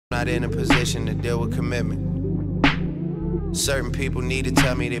not in a position to deal with commitment. Certain people need to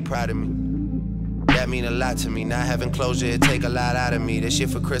tell me they proud of me. That mean a lot to me. Not having closure, it take a lot out of me. This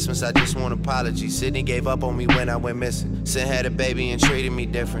shit for Christmas, I just want apologies. Sydney gave up on me when I went missing. Sin had a baby and treated me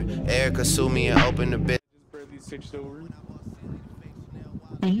different. Erica sued me and opened the business. Just barely switched over.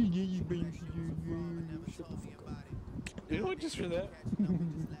 You know what, just for that.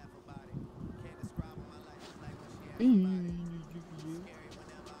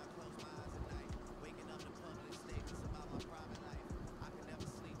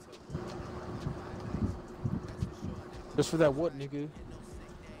 Just for that what, nigga?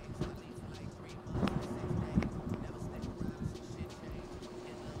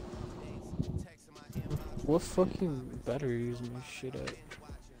 What fucking battery is my shit at?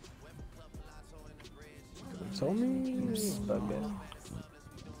 Tell me about that.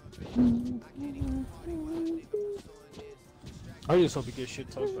 I just hope you get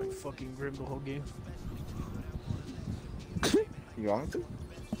shit talked by fucking Grim the whole game. You want to?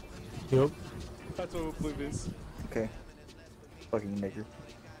 Yup. That's what Flip is. Okay. Fucking nigger.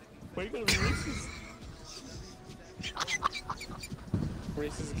 Why you gotta be racist?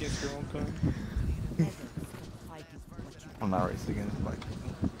 Racist against your own kind? I'm not racist against like.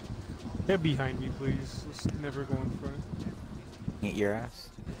 Get behind me, please. Let's never go in front. Eat your ass.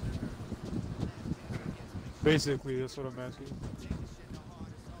 Basically, that's what I'm asking.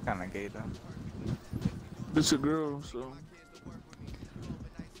 Kinda gay though. It's a girl, so.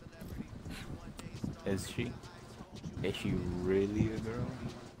 Is she? Is she really a girl?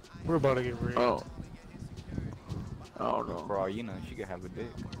 We're about to get raped. Oh. I don't know. For all you know, she could have a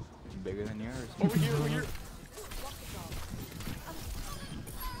dick bigger than yours. Over here, over here.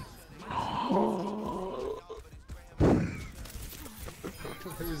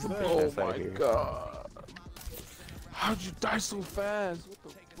 What is that? Oh That's my god. How'd you die so fast? What the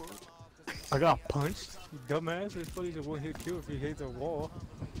fuck? I got punched. You dumbass. It's funny to one hit kill if you hit the wall.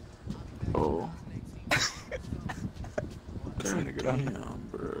 Oh. Damn,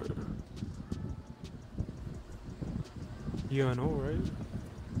 bro. Yeah, I know, right?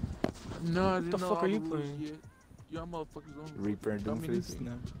 No, I What didn't the know fuck all are you the rules playing? yet. Y'all motherfuckers on Reaper and tell me Doomfist. anything.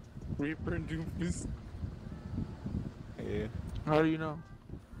 No. Reaper and Doomfist. Yeah. How do you know?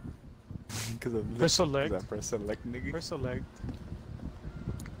 Cause of Press select. I press select, nigga. Press select.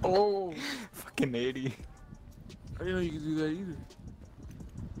 Oh! Fucking 80. I didn't know you could do that either.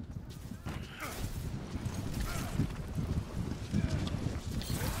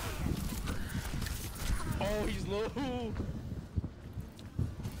 Oh, he's low.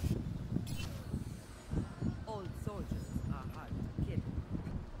 All soldiers are hard to kill.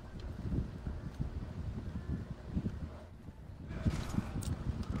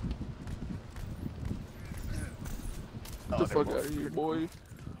 Get the fuck out of here, boy.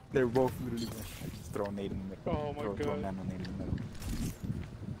 They're both literally just throw a nade in the middle. Oh my Throw a god. nano nade in the middle.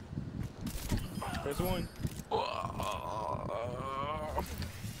 There's one.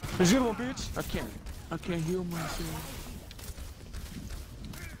 There's the other one, bitch. I can't heal myself.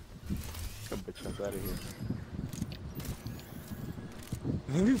 Get the bitch out of here.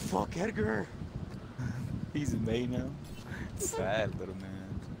 Let me fuck Edgar. He's a maid now. Sad little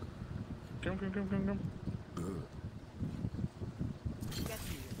man. Come.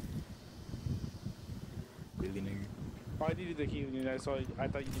 Really, nigga. Oh, I needed the healing and I thought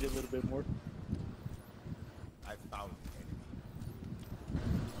you needed a little bit more. I found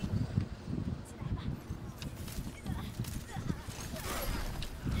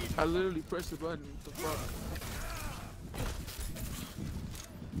I literally pressed the button. What the fuck?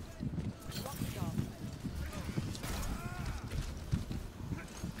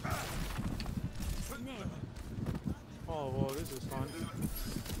 Oh, well, this is fun.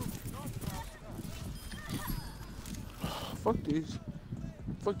 Fuck this.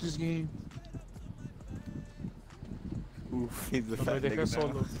 Fuck this game. Oof, he's a No me fat dejes nigga solo.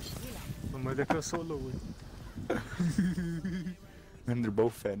 now. No me dejes solo, güey. And they're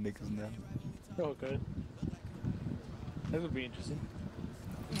both fat niggas now. Okay. That would be interesting.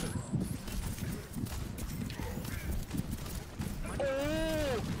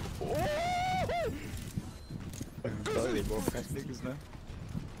 They're both fat niggas now.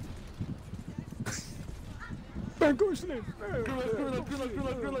 Back up, Slim.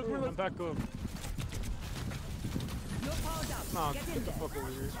 I'm back up. Nah, get the fuck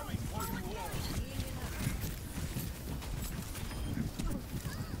over here.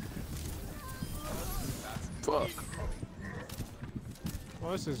 Fuck.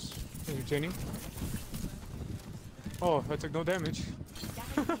 Well, this is entertaining. Oh, I took no damage.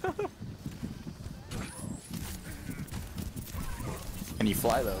 Can you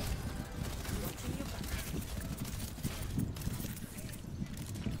fly though?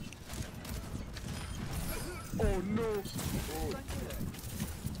 Oh no!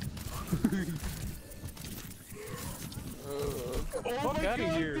 Oh my god,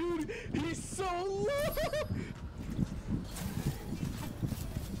 here. dude! He's so low!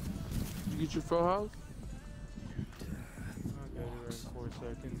 You get your full house? I'll get it right in 4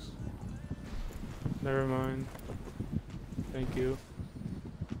 seconds. Never mind. Thank you.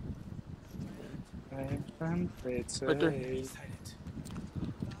 Right there.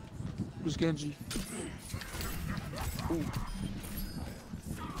 Who's Genji? Ooh.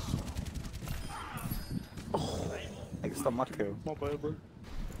 Oh, I stole my kill. My bad, bro.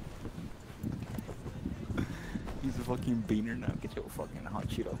 He's a fucking beaner now. Get your fucking hot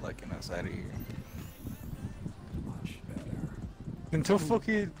Cheeto liking us out of here. Until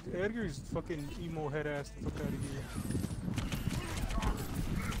fucking Edgar's fucking emo head ass the fuck out of here.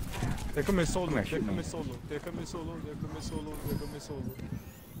 They're coming solo, Come they're here, shoot coming me. solo, they're coming solo, they're coming solo, they're coming solo.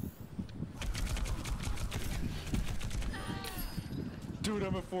 Dude,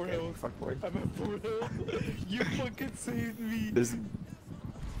 I'm at 4 health. Fuck boy. I'm at 4 health. You fucking saved me. This.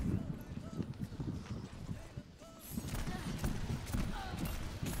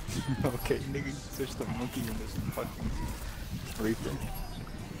 Okay, nigga, you switched the monkey in this fucking reaper.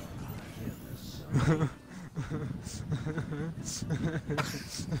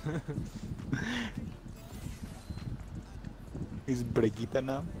 He's Breguita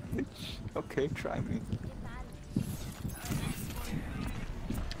now. Okay, try me.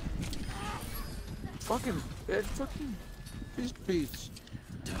 Fucking, fucking, bitch.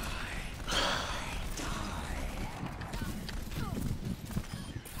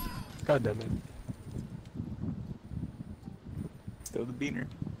 God damn it. Still the beaner.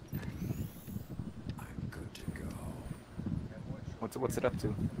 What's it up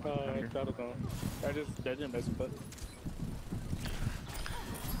to? I don't know. I didn't mess with it.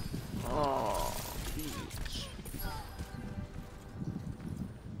 Oh, bitch.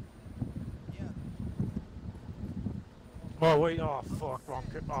 Oh wait, oh fuck, wrong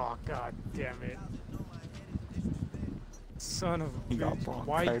oh god damn it. Son of a He got bitch.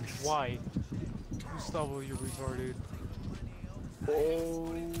 Why? bronchitis. Why? Gustavo, you're retarded.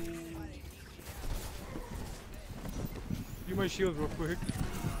 Oh. Give my shield real quick.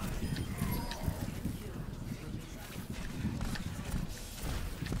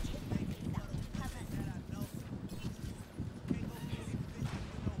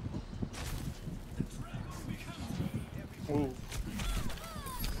 Ooh.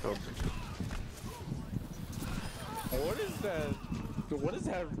 What is that? What is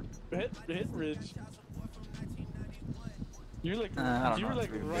that hit ridge? You're like, I don't you were know,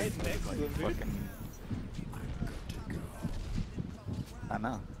 like it's really right big, next like, to them, dude. fucking... I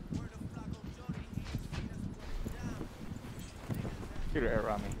know. Get air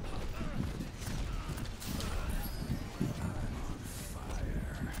on me.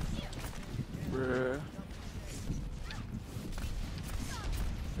 Bruh.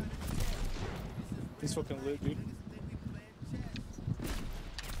 He's fucking lit, dude.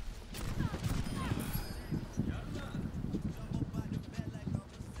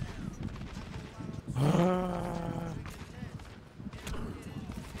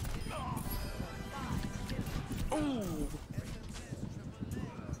 Ooh.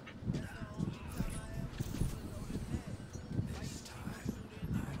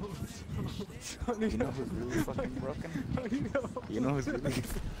 You know who's really fucking broken? You know who's really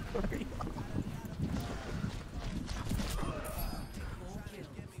fucking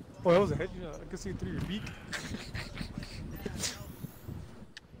Oh, that was a headshot. I can see it through your beak.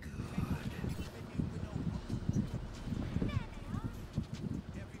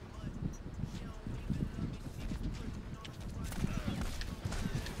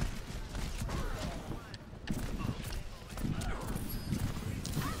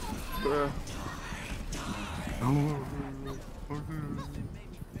 Bruh. How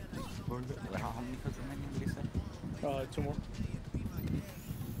many kills remaining did you say? 2 more.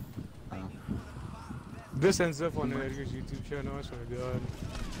 This ends up on Edgar's YouTube channel, I swear to God.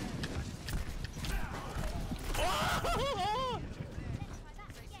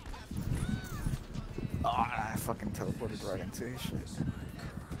 Oh, I fucking teleported right into his shit.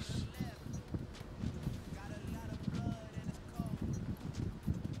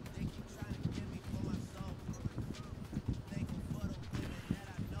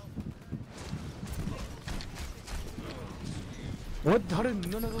 What? How did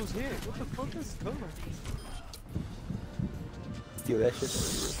none of those hit? What the fuck is that? Steal that shit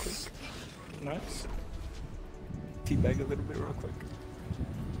real quick. Nice. Teabag a little bit real quick.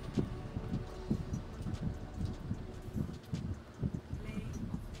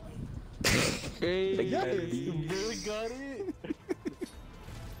 Hey, Yes, Bear got it.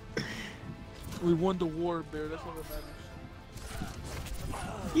 We won the war, Bear. That's all that matters.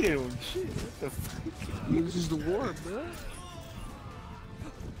 You didn't win shit. What the fuck? This is the war, bro.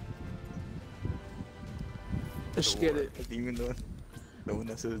 Let's get it. Even though the one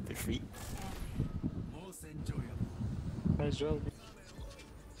that says defeat. Nice job.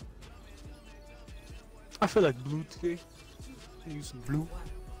 I feel like blue today. Use some blue.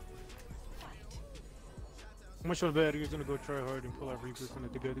 I'm much of bet you're gonna go try hard and pull out Reaper from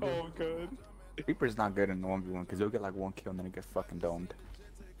it together. Oh god. Reaper's not good in the 1v1 because he'll get like 1 kill and then he get fucking domed.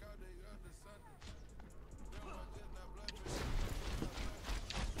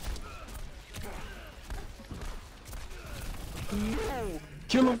 No!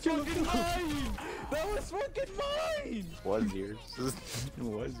 Kill him, kill him, mine! That was fucking mine! Was yours. It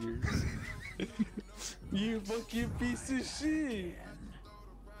was yours. You fucking piece of shit!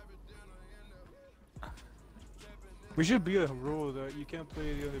 We should be a rule that you can't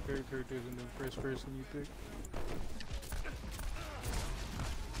play the other characters in the first person you pick.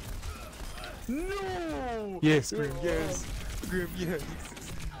 No! Yes, Grim, yes. Grim, yes.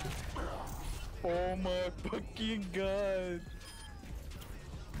 Oh my fucking god!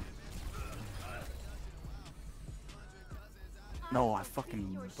 No, I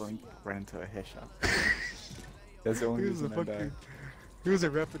fucking blinked right into a headshot. That's the only He was a reason I died. fucking... He was a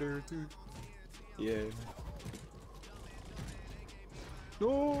rapid error too. Yeah. No!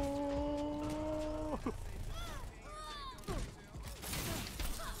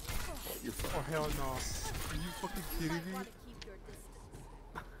 You're fucking. Oh hell no. Are you fucking kidding me?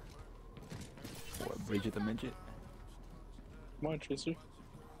 What, Bridget the Midget? Come on, Tracer.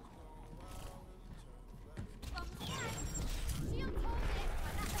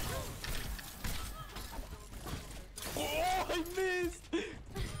 Oh, I missed!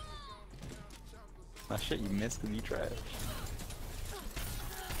 Nah, shit, you missed and you trash.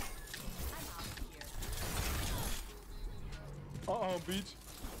 Bitch.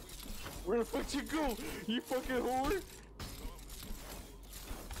 Where the fuck you go? You fucking whore?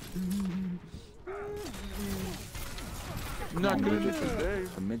 Not gonna Midget. get today.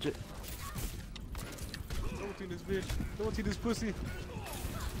 The midget. Double team this bitch. Double team this pussy.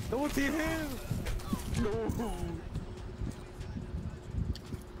 Double team him! No.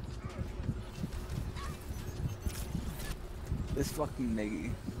 This fucking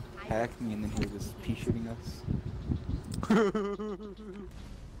nigga hacked me and then he was just pea shooting us.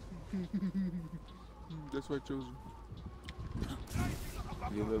 That's why I chose him.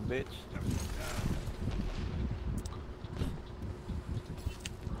 You little bitch.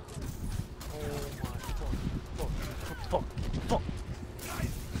 Fuck.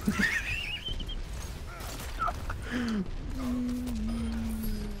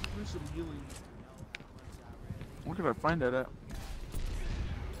 Where's some healing? Where did I find that at?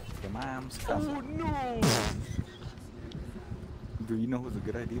 Your mom's Oh cousin. no! Do you know who's a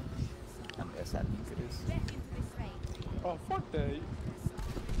good idea? Yes, I think it is. Oh fuck that!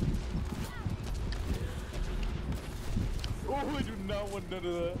 Oh, I do not want none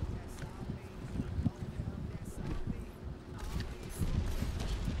of that.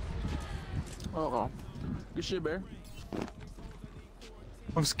 Oh, good shit, Bear.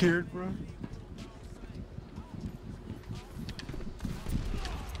 I'm scared, bro.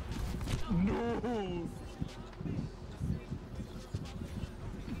 No!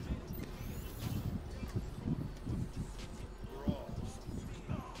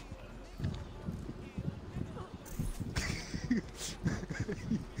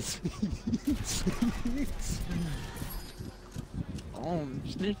 Oh,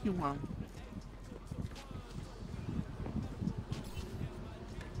 sneaky one.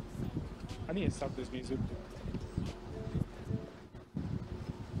 I need to stop this music.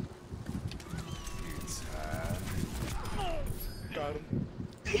 Got him.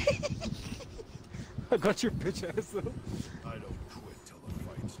 I got your bitch ass though. I don't quit till the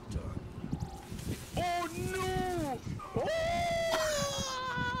fight's done. Oh no! Oh!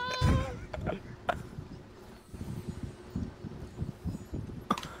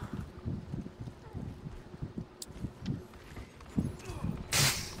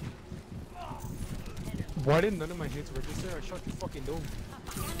 Why didn't none of my hits register? I shot your fucking dome.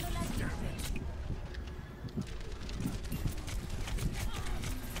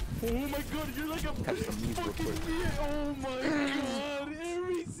 Oh my god, you're like a Catch some knees real fucking quick. idiot. Oh my god,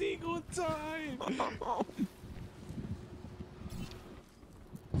 every single time.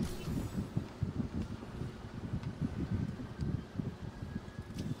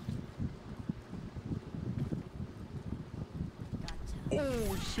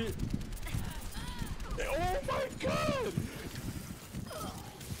 Oh shit. Oh my god!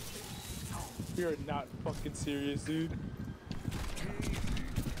 You're not fucking serious, dude.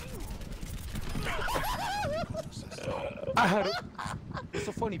 I had it. What's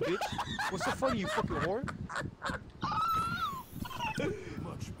so funny, bitch? What's so funny, you fucking whore?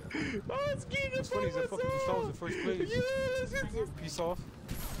 Much better. Oh, it's getting What's funny is I fucking just was in first place. Yes, Peace off.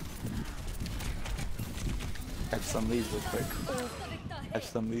 Catch some leaves real quick. Catch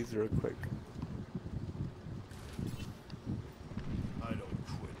some leaves real quick. I don't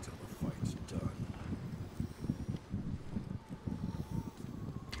quit till the fight's done.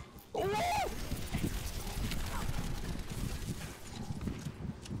 Oh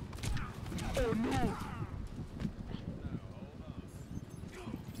no!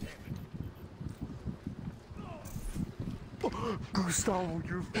 Gustavo,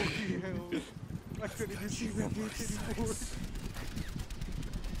 you're fucking hell. I couldn't even see that bitch anymore.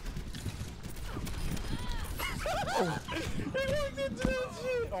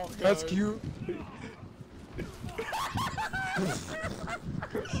 Oh, That's God. cute.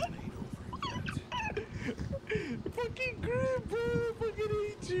 Fucking grandpa! I fucking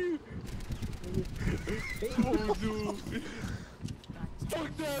hate you! Oh no! Fuck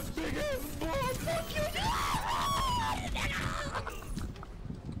that big ass ball! Fuck you!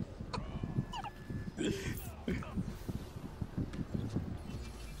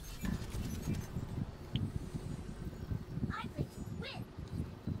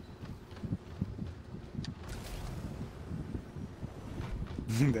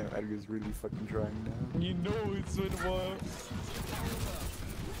 That Edgar's really fucking trying now. You know it's been a while.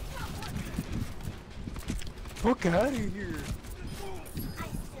 Fuck out of here.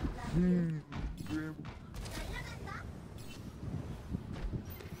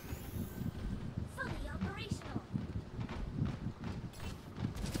 Fully operational.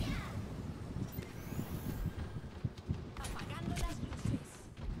 Apagando las luces.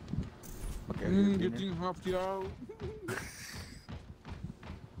 Okay, Getting hopped out.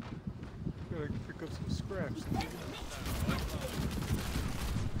 Gotta pick up some scraps.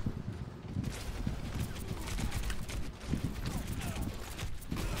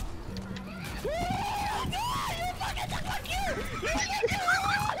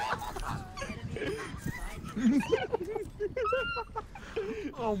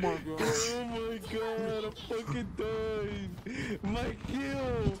 Oh my god. Oh my god, I'm fucking dying. My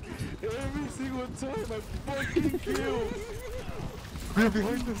kill. Every single time I fucking kill. We're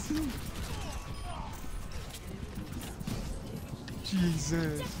behind us.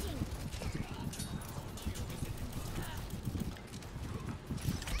 Jesus.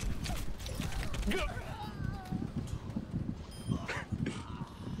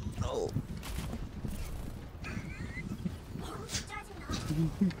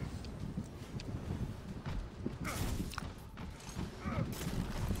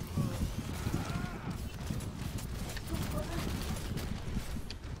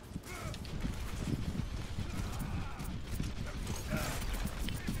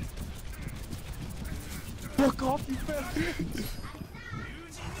 Fuck off, you bastard!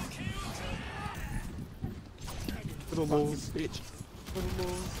 Little lows, bitch. Little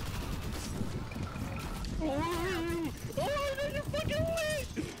lows. Oh, no, you're fucking lit!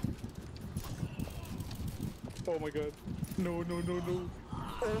 Oh my god. No, no, no, no.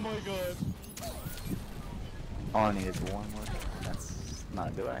 Oh my god. All I need is one more. That's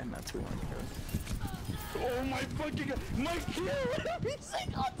not do I? Not two more kills. Oh my fucking god. My kill every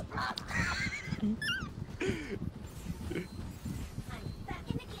single time. I'm back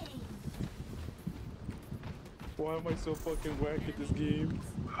in the game. Why am I so fucking whack at this game?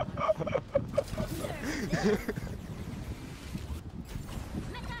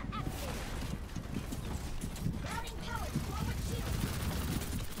 Mecha active. Routing power forward shield.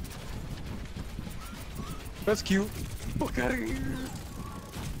 That's cute. Fuck out of here.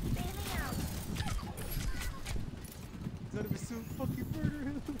 Bailing out. None of us so fucking murder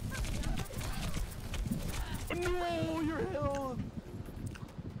him. No, you're held.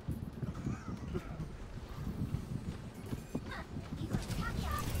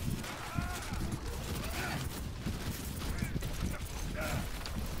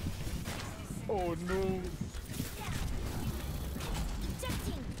 Oh no.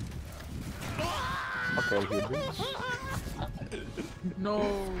 Ejecting. Okay, good bitch. No.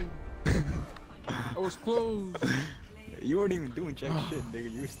 I was close. You weren't even doing jack shit,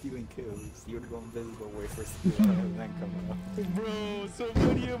 nigga. You were stealing kills. You would go invisible way for steal and then come out. Bro, so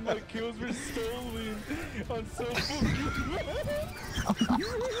many of my kills were stolen. I'm so fucking mad.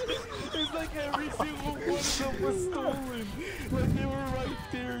 It's like every single one of them was stolen. Like they were right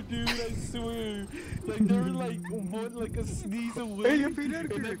there, dude. I swear. Like they were like one like a sneeze away. Hey, Happy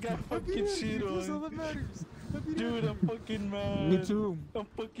Edgar! And I got fucking shit That's all that on. matters. Dude, I'm fucking mad. Me too. I'm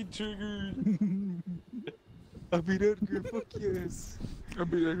fucking triggered. Happy Edgar, fuck yes. I'll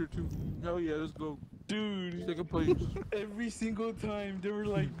be there too. Hell yeah, let's go. Dude, Second place. every single time they were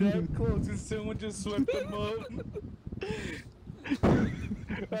like that close and someone just swept them up.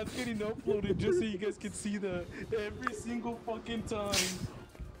 That's getting uploaded just so you guys can see that every single fucking time.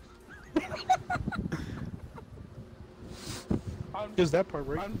 Just that part,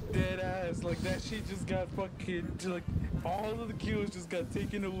 right? I'm dead ass. Like that shit just got fucking like all of the kills just got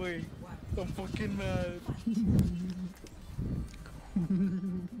taken away. I'm fucking mad.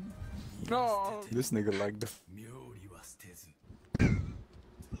 No. This nigga like the.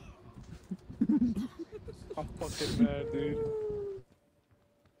 I'm fucking mad, dude.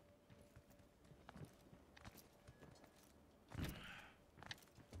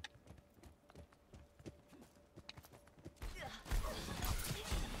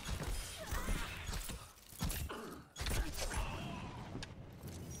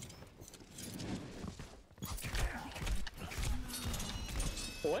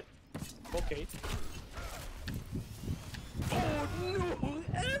 What? Okay. Oh no!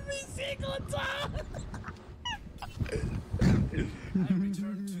 Every single time!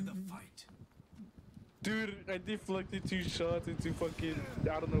 Dude, I deflected 2 shots into fucking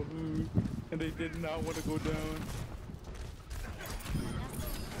I don't know who, and they did not want to go down.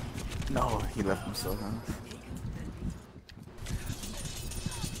 No, he left himself, huh?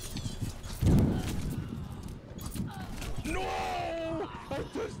 No! I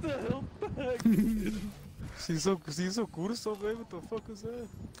touched the health bag! She's so curso, baby. What the fuck is that?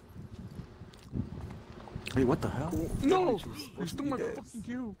 Wait, what the hell? No! You stole my fucking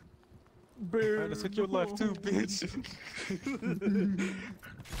kill. Bear. I took your life too, bitch.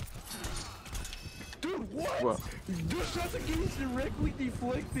 Dude, what? What? Your shots are getting directly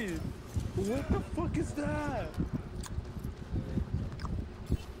deflected! What the fuck is that?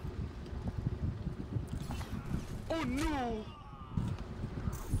 Oh no!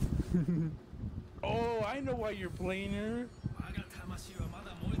 Oh, I know why you're playing her.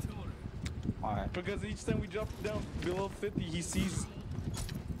 Why? Because each time we drop down below 50, he sees.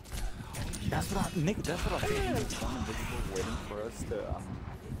 That's what I, nigga. That's what I think. He was invisible, waiting for us to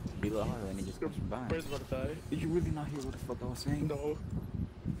below her, and he just goes by. Bird's about to die. Did you really not hear what the fuck I was saying? No.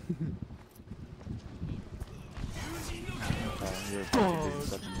 You're Oh,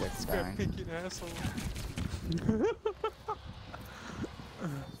 such a dick That guy. picking asshole.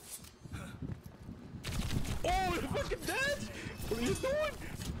 Oh, it's fucking dead! What are you doing?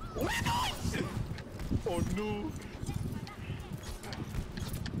 What are you doing? Oh no.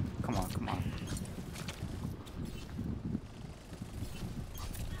 Come on, come on.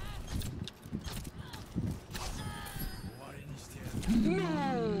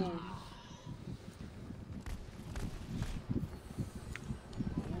 No!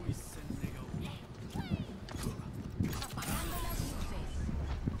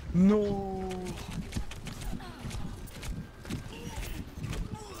 No.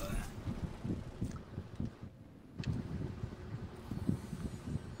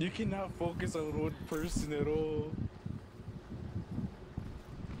 You cannot focus on one person at all.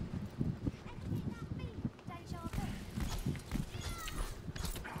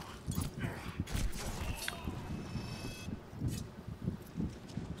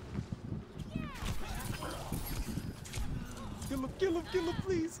 Kill him,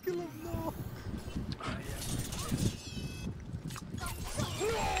 please, kill him, no.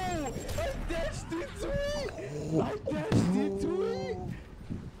 No! I dashed into it! I dashed into it!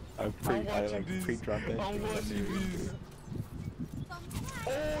 I like pre-dropped that I'm shit. watching this.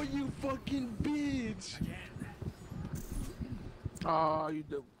 Oh, you fucking bitch! Ah, you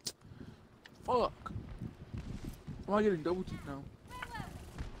double. Fuck. Why am I getting double teeth now?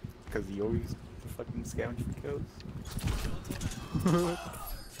 Cause he always fucking scavenge for kills.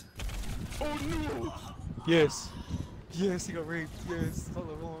 Oh no! Yes. Yes, he got raped. Yes. Hold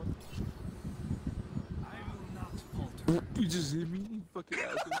on. You just hit me, you fucking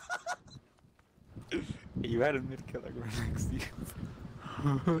asshole. You had a mid-kill like right next to you.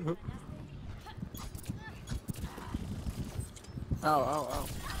 Ow, ow, ow.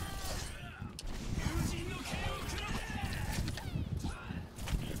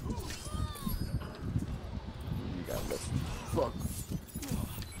 You got left. Fuck.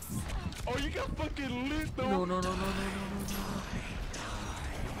 Oh, you got fucking lit though! No, no, no, no, no, no, no, no.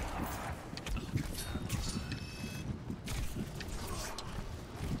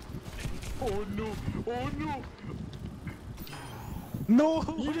 Oh no! Oh no! No!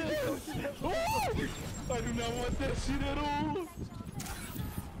 Yes! Oh! I do not want that shit at all!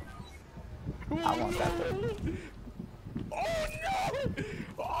 Oh, I want that no! though. Oh no!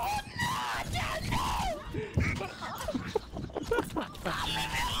 Oh no!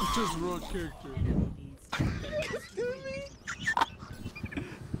 Just wrong character.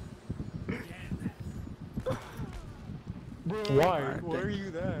 Bro, Why? Alright, Why are you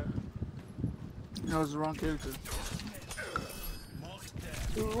that? That was the wrong character.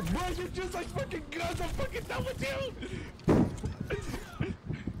 bro, you're just like fucking guns. I'm fucking done with you.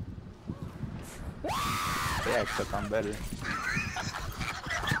 They accept I'm better.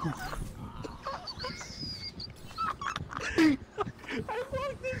 I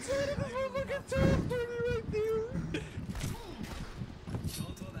walked inside of this motherfucking territory right there.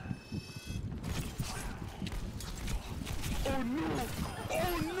 Oh no!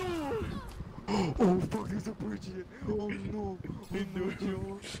 Oh no! Oh fuck, there's a bridge here. Oh no. Oh no,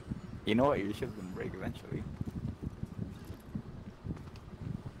 Joe. You know what? Your ship's gonna break eventually.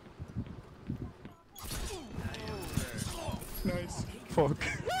 Nice. Fuck.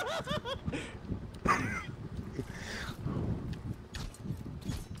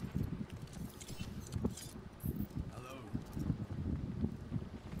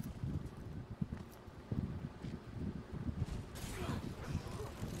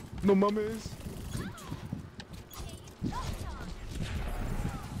 No mames.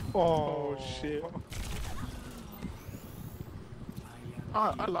 Oh shit.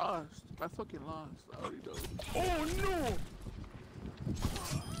 I lost. I fucking lost. I already know. Oh no!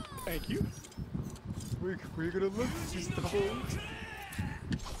 Thank you. Where you gonna look? Just the whole.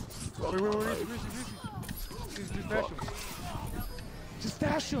 Wait, where is he? Just dash him. Just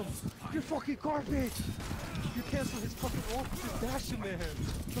dash him! You're fucking garbage! You cancel his fucking ult. Just dash him, man.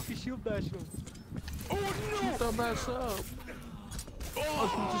 Fucking shield dash him. Oh no! Dumbass up.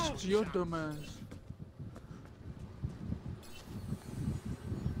 Oh, just your dumbass.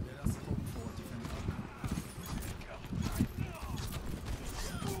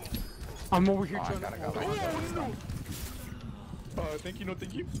 I'm over here Oh, I trying gotta to. go. Oh no! Thank you, no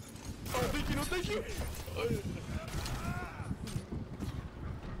thank you. Thank you, no thank you.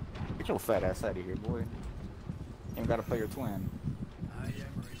 Get your fat ass out of here, boy. You ain't gotta play your twin.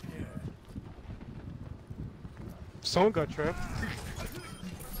 Someone got trapped.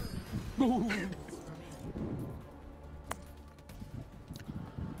 Oh no!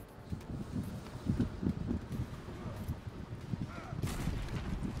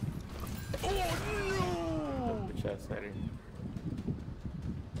 Get your ass out of here.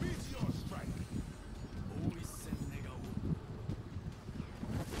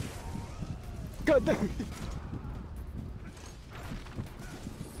 God damn.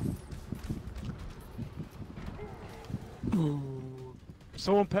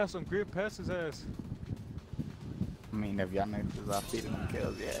 Someone pass him. Grip past his ass. I mean, if y'all make this off feeding them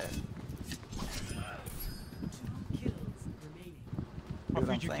kills, yeah. Kills remaining. You know what I'm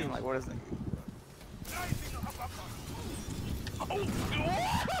feed you saying? kills. Like, what is it? Oh,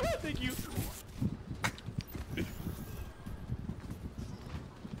 thank you.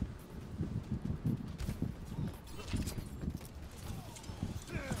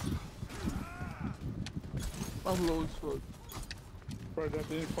 I'm low as fuck. Bro, that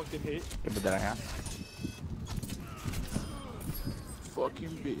didn't fucking hit. Give it that I have. Fucking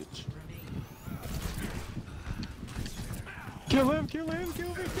bitch. Kill him! Kill him! Kill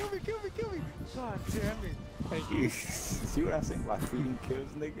me! Kill me! Kill me! Kill me! God damn it! Thank you. See what I'm saying about feeding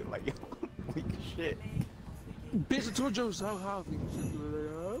kills, nigga? Like, yo, weak as shit. Bitch, I told you I was how happy.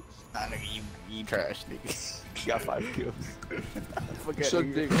 Nah, nigga, you trash, nigga. You got 5 kills. Forget Suck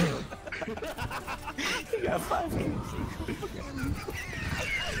it. dick. You got 5 kills.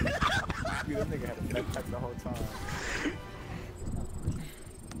 Dude, that nigga had a backpack the whole time.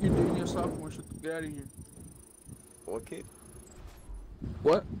 You're dating your sophomore. Get out of here. What kid?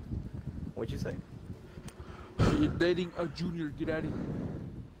 What? What'd you say? You're dating a junior. Get out of here.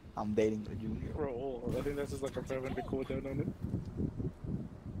 I'm dating a junior. Bro, I think that's just like a 500 cooldown on it.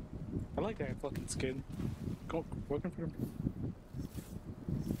 I like that fucking skin. Go, working for him.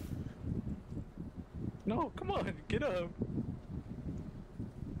 No, come on, get up.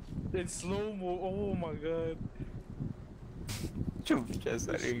 It's slow mo. Oh my god. Just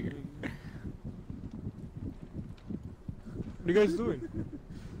out of here. What are you guys doing?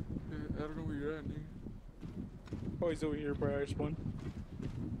 I don't know where you're at, nigga. Oh, he's over here, bro. I spawned.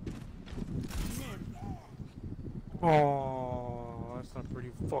 Oh, that's not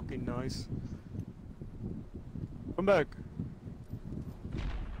pretty fucking nice. Come back.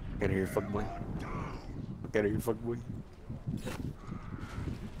 Get here, fuckboy. Get here, fuckboy.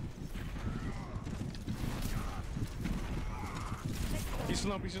 He's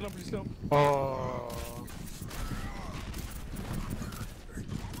slumped, he's slumped, he's slumped. Oh.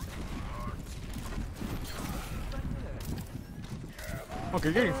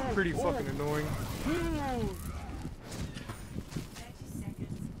 Okay, getting pretty fucking annoying.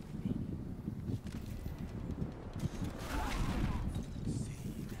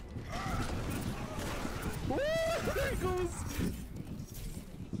 There he goes!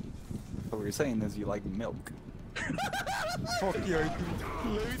 So what you're saying is you like milk. Fuck yeah, I do.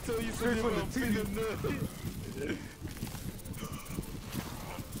 Let me tell you something about peanut nut.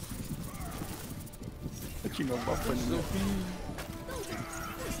 What you know about putting milk?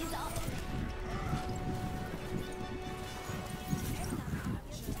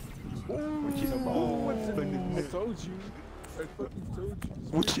 What you know about putting I milk? told you. I fucking told you.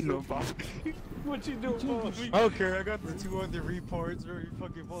 What you know about? What you doing, boss? I don't care, I got the 200 reports where you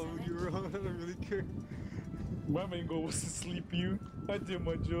fucking followed you around. I don't really care. My main goal was to sleep you. I did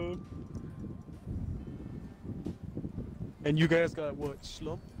my job. And you guys got what?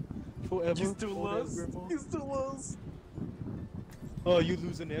 Slump? Forever? You still All that lost? grandma? You still lost? Oh, you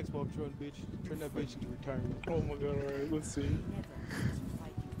losing the Xbox run, bitch. Turn that bitch into retirement. Oh my god, alright, let's see.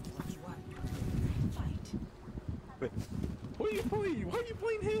 Wait, Who are you playing? Why are you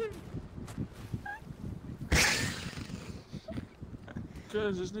playing him?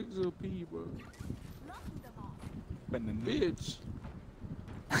 Cause this nigga's a P, bro. putting milk. Bitch.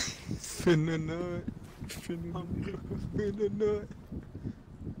 Finna nut. Finna nut.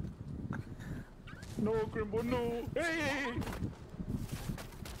 No, Grimbo, no! Hey!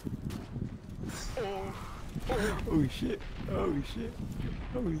 Oh! Oh shit. Oh shit.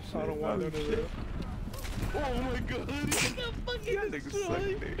 Oh shit. I don't want oh, none of shit. that. Oh my god, he got fucking Nigga suck,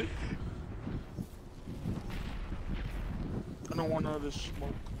 destroyed! nigga. I don't want all this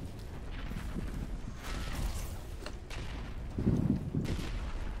smoke.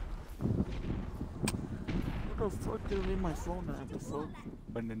 What the fuck did I leave my phone at the fuck?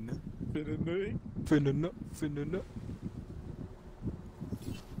 Banana. Finna nut. Finna nut. Finna nut.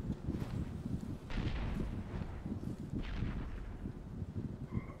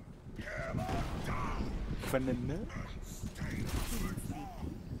 Banana.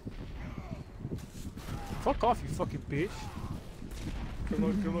 Fuck off, you fucking bitch. Come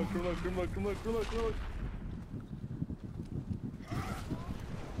on, come on, come on, come on, come on, come on, come on.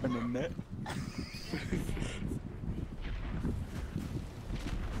 Banana.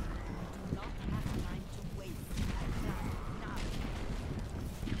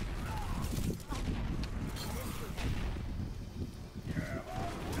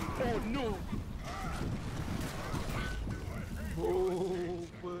 Oh no! Oh,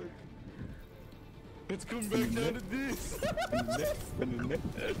 fuck. It's coming back down to this! Banana.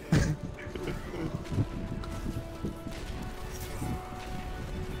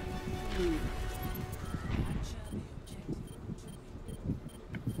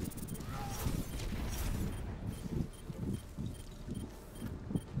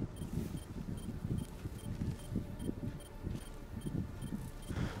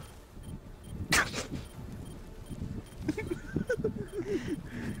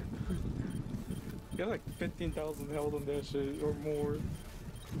 Got like 15,000 held on that shit or more.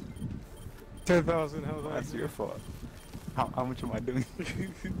 10,000, hell on. That's your fault. How much am I doing?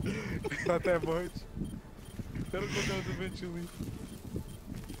 Not that much. That'll go down eventually.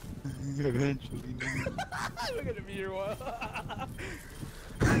 Eventually. We're gonna be here a while.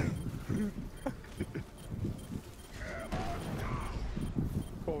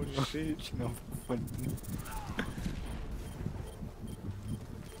 Oh shit. You know, fun.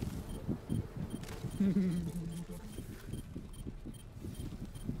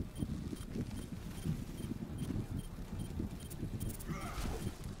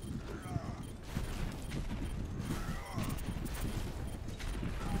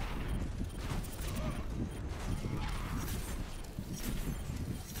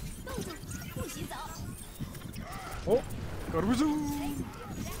 Oh, gotta resume.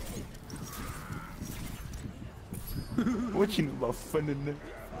 What you know about fun in there?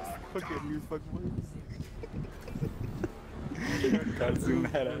 Fuck it, you fuck boy. Got zoom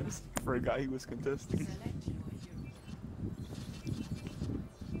that ass for a guy who was contesting.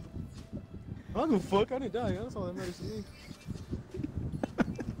 I don't give a fuck, I didn't die, that's all that matters to me.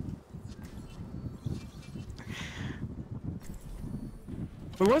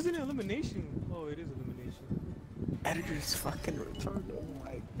 But wasn't it elimination? Oh, it is elimination. Editor's fucking retarded. Oh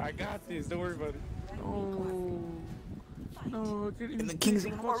my. I got this, don't worry about it. Oh. No, I couldn't even the king's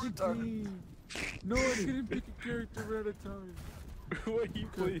pick even a more fucking retarded. team. No, I couldn't pick a character at a time. What are you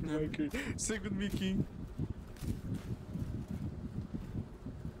playing, damn it. Michael? Stick with me, King.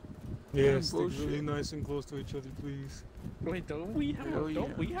 Yeah, Damn stick bullshit. really nice and close to each other, please. Wait, don't we have Hell yeah. a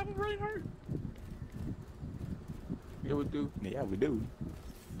Reinhardt? Yeah, we do. Yeah, we do.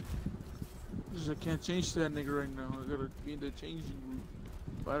 Just I can't change that nigga right now. I gotta be in the changing room.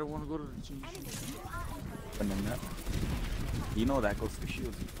 But I don't wanna go to the changing room. And then that. You know that goes to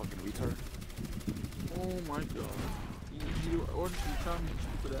shields, you fucking retard. Oh my god. You honestly tell me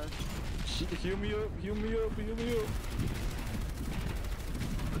stupid ass. Heal me up, heal me up, heal me up.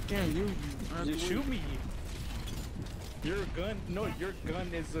 I can't heal you. I have to Just wait. shoot me. Your gun, no, your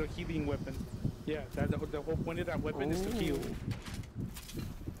gun is a healing weapon. Yeah, that the whole point of that weapon is to heal.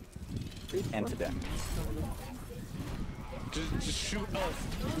 And to them. Just shoot us.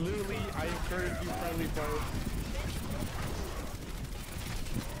 Literally, I encourage you friendly fire.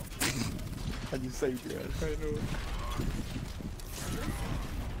 How'd you save your ass? I know.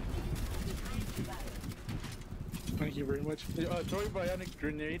 Thank you very much. Throw a bionic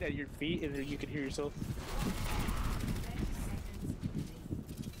grenade at your feet and then you can hear yourself.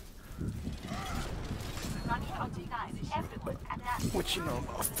 What you know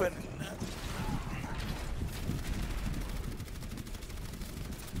about fun?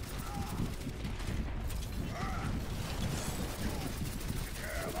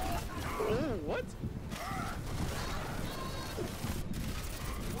 Oh, what?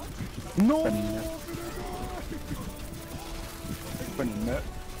 No! Funny nut.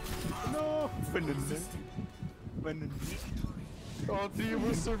 No! Funny nut. Funny nut. All three of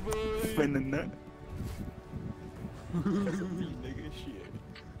us survived. Funny nut. Nigga, shit.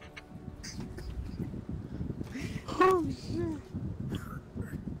 Oh shit.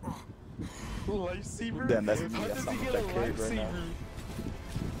 Lifesaver? Damn, that's me. How That's does not he get that a carried right now.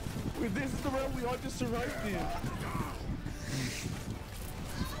 lifesaver? Wait, this is the round we all just survived in.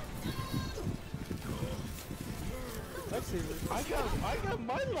 Lifesaver. I got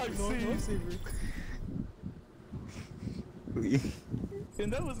my No, lifesaver. lifesaver.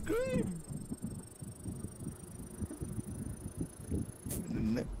 And that was good.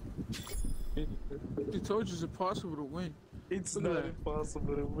 I told you it's impossible to win. It's Look at not that.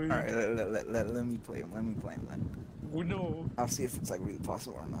 impossible to win. Alright, let me play him. Let me play him then. We know. I'll see if it's like really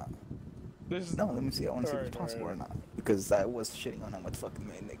possible or not. There's No, let me see. I want to see if it's Alright, possible alright. or not. Because I was shitting on him with fucking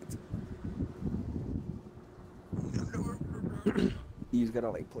main niggas. You just gotta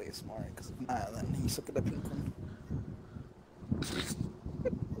like play it smart, because if not, then you suck at the pink one.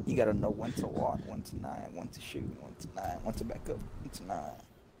 You gotta know when to walk, when to not, when to shoot, when to not, when to back up, when to not.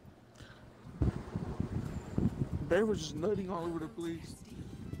 Bear was just nutting all over the place.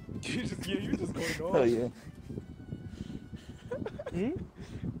 you're just going off. Oh yeah. You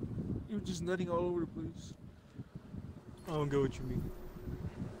were just nutting all over the place. I don't get what you mean.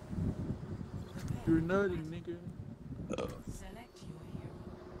 You're nutting, nigga. Select your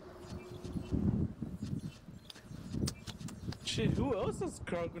hero. Shit, who else has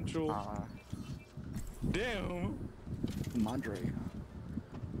crowd control? Damn. Madre.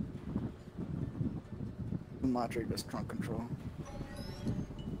 Madre does trunk control.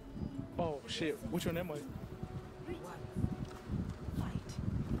 Oh shit, which one am I? Fight.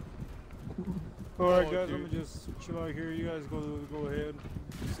 Alright Oh, guys, dude. I'm gonna just chill out here. You guys go ahead.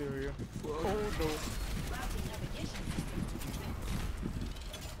 Stay right here. Oh no.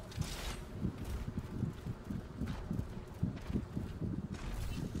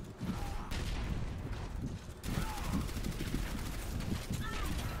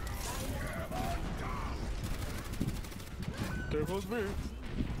 There goes me.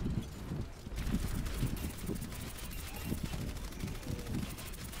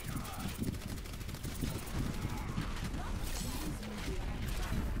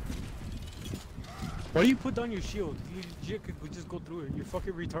 Why do you put down your shield? You legit could just go through it. You're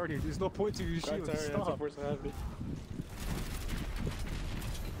fucking retarded. There's no point to your shield. That's the Stop. first habit.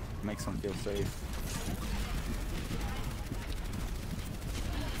 Makes them feel safe.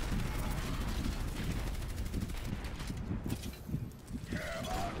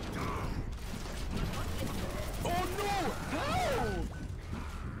 Oh no! How?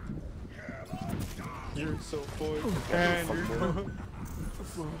 You're so full. And you're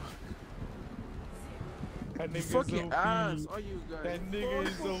That You nigga's fucking OP. ass, all you guys. That nigga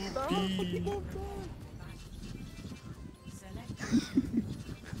is OP. Select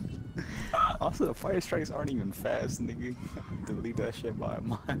Also, the fire strikes aren't even fast, nigga. Delete that shit by a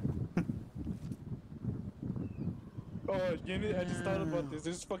mile. Oh, gosh, damn it, I just thought about this.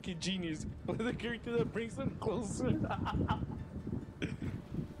 This is fucking genius. The character that brings them closer.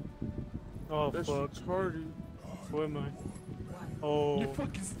 Oh That's fuck. retarded. Where am I? Oh. You're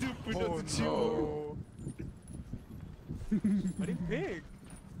fucking stupid, Oh that's a chill. no. I didn't pick.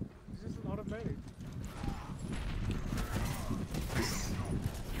 It's just an automatic.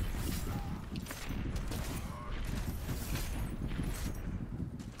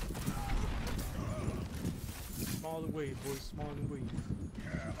 Small and wave, boys. Small and wave.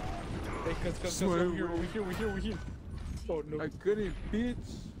 Hey, cuz, over here. Oh no. I couldn't, bitch.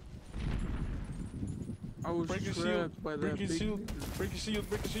 I was Break your trapped shield, by break that your big shield, nigga. break your shield,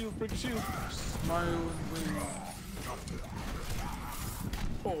 break your shield, break your shield. Smile and wave.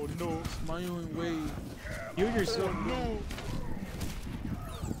 Oh no. Smile and wave. Heal Oh yourself. no.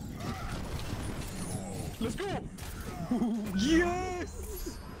 Let's go.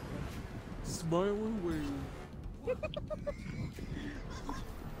 Yes! Smile and wave.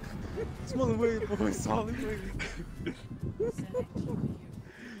 Small and wave, boys. Small and wave. Select your hero.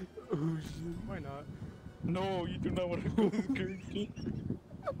 Oh shit. Why not? No, you do not want to go this character.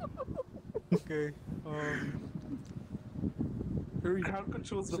 Okay. Hurry. Crowd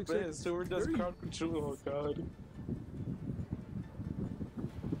control's the 6 best. seconds. So where does Hurry. crowd control? Oh god.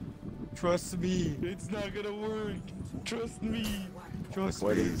 Trust me. It's not gonna work. Trust me. Trust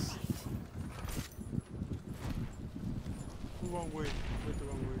What me. is? The wrong way. Went the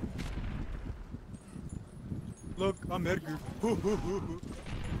wrong way. Look, I'm Edgar.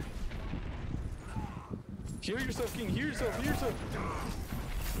 Heal yourself, King. Heal yourself. Heal yourself.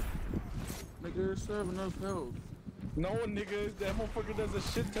 Nigga, I still have enough health. No, nigga. That motherfucker does a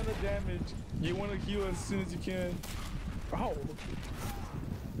shit ton of damage. You want to heal as soon as you can. Ow.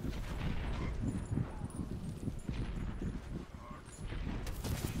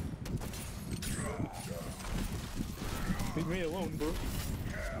 Leave me alone, bro.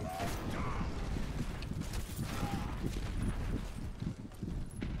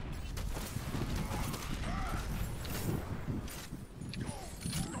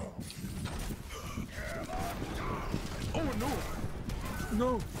 Oh no!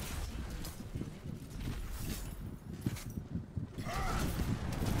 No.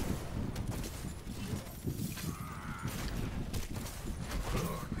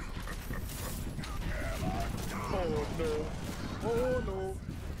 Oh no! Oh no!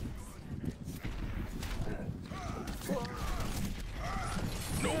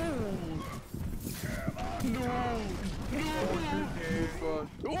 No! No! No! Fuck.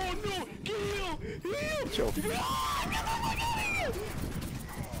 Oh no! Heal! Heal! Choke.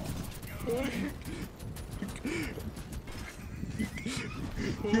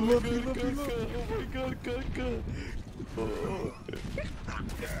 Oh my god, Kaka! Oh.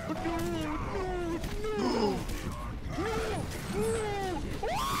 No! No!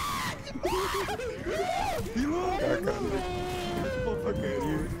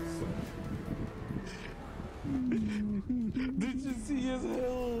 Did you see his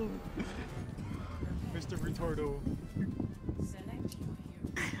hell? Mr. Retardo. Select your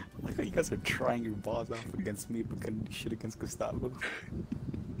hero. Like how you guys are trying your balls off against me, but couldn't do shit against Gustavo.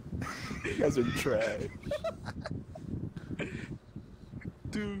 You guys are trash.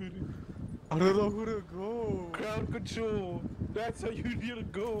 Dude, I don't know who to go. crowd control. That's how you need to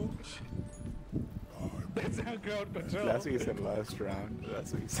go. That's how crowd control. That's what you said last round.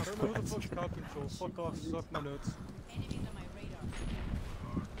 That's what you I said don't know who the last fuck's round. crowd control. Fuck off, suck my nuts. Enemies on my radar.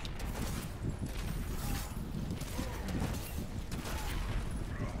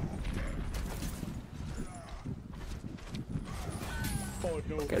 Oh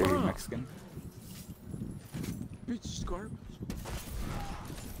no. Get her, Mexican. Bitch, garbage.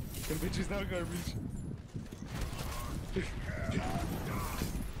 The bitch is not garbage.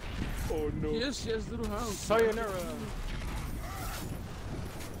 Oh no. Yes, yes, little house. Sayonara.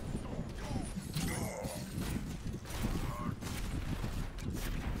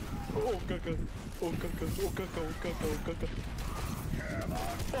 Oh caca. Oh caca. Oh caca. Oh caca. Oh caca.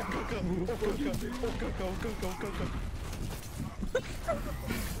 Oh caca. Oh caca. Oh caca. Oh caca. Oh caca.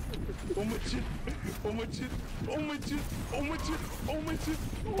 Oh my shit. Oh my shit. Oh my shit. Oh my shit. Oh my shit.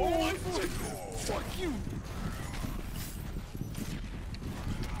 Oh my shit. Fuck you.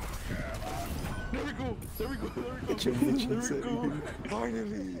 There we go. There we go. There we go. Get your bitches There we go. in.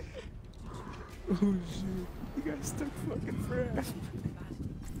 Finally. Oh shit. You guys took fucking forever.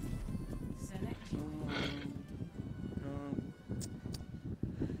 Select your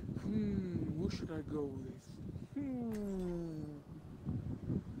What should I go with?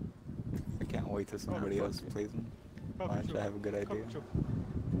 I can't wait till somebody fuck else it. plays them. Crowd Watch, control. I have a good idea. Crowd control.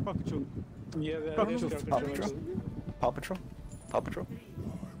 Crowd control. Yeah, that Crowd is control. crowd Crowd control. control. Paw Patrol? Paw Patrol?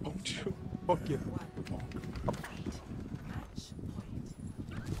 Oh, true. Fuck yeah.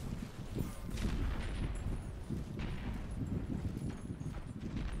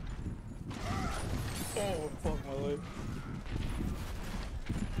 Oh, fuck my life.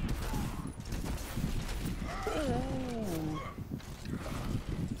 Oh.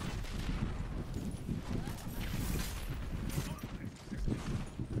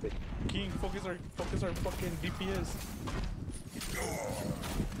 King, focus our fucking DPS.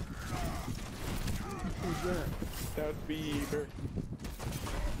 Who's that? That would be Bear.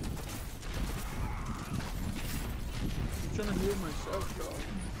 I'm trying to heal myself, dog.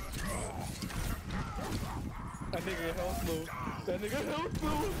 That nigga health low. That nigga health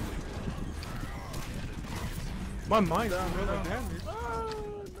low. My mind's doing really damage.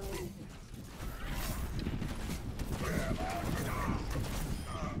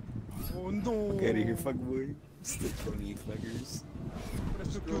 Oh no! Get out of here, fuck boy. Still killing you fuckers.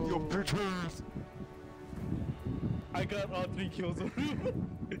 Let's just kill your bitches. I got all 3 kills on him.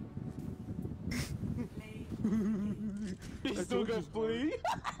 He still got play.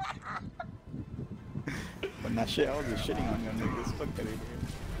 But not shit, I was just shitting on your niggas. Fuck out of here.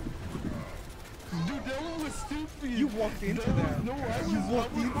 Dude, that one was stupid. You walked into that. No, I was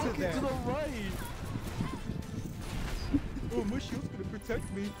walked walking into that. to the right. Oh, my shield's gonna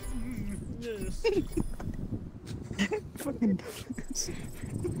protect me. Yes. Fucking I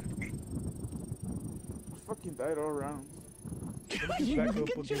fucking died all around. Back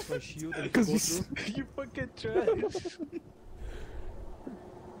up against my shield and Cause go you through. You fucking trash.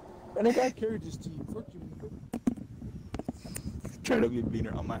 And I got carried this team. Fuck you. trying to be a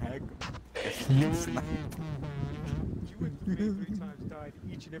beaner on my hack. You and 3 times died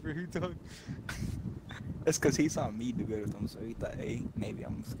each and every time. That's cause he saw me do good with him, so he thought, hey, maybe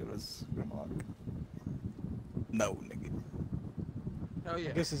I'm as good as Grimlock. No, nigga. Oh yeah.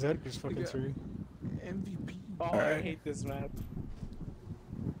 I guess it's Edgar's fucking Yeah. turn. MVP. Oh, I Alright. hate this map.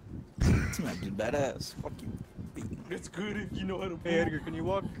 This man just badass. Fuck you. It's good if you know how to Hey Edgar, can you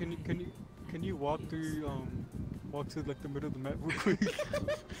walk? Can you walk through walk to like the middle of the map real quick?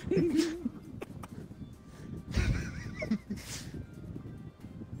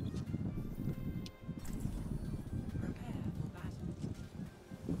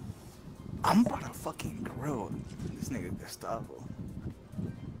 I'm about to fucking grill this nigga Gustavo.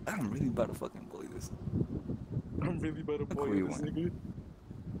 I'm really about to fucking bully this. I'm really about to Look where boy you this went. nigga.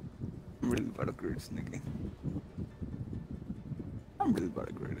 I'm really about to grill this nigga. I'm really about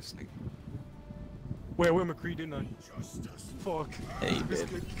to grill this nigga. Wait, I went McCree, didn't I? Fuck. Hey, you This did.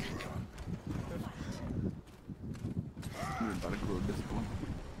 kid- I'm really about to grill this one.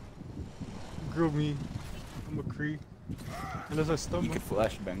 Grill me. I'm McCree. Unless I stun You him. can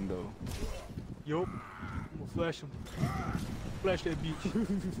flashbang though. Yup. I'm gonna flash him. Flash that beach.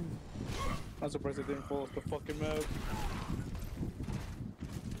 I'm surprised I didn't fall off the fucking map.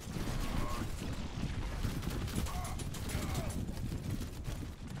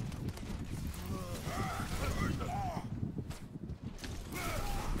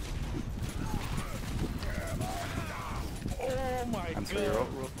 Oh my I'm sorry, real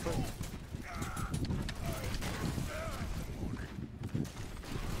god. quick.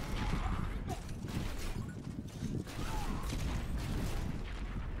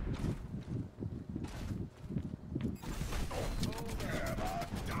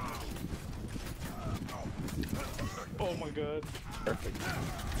 Oh my god. Perfect.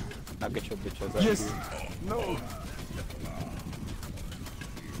 Now get your bitch ass out Yes. here. No.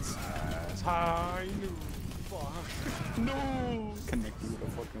 That's high noon. Fuck. No! Connect you with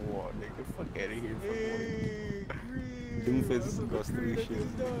a fucking wall, nigga. Fuck out of here. Fuck Hey, Green. Doomfist I'm goes through McCree, this that shit.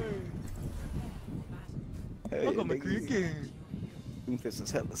 just died. Hey, Fuck, I'm nigga. McCree again. Doomfist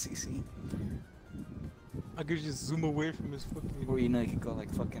is hella CC. I could just zoom away from his fucking. Or you know, you could go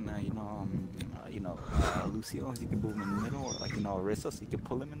like fucking, Lucio. You can move him in the middle, or like Orisa, so you can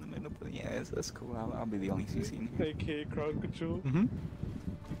pull him in the middle. But yeah, that's cool. I'll be the only CC in here. AKA crowd control. Mm-hmm.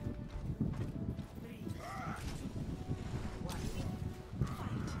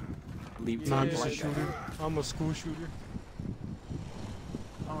 Leave Nah, I'm people just a like that. shooter. I'm a school shooter.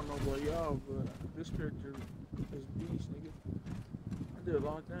 I don't know about y'all, but this character is beast, nigga. I did a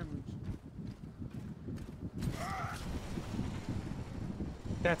lot of damage.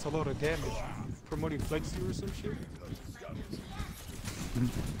 That's a lot of damage. Promoting Flexi or some shit.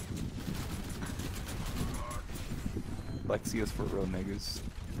 Lexia's for real niggas.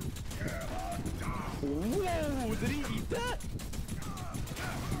 Whoa! Did he eat that?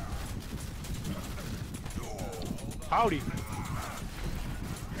 Howdy.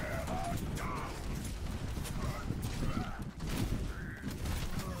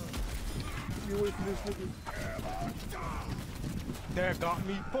 this nigga. That got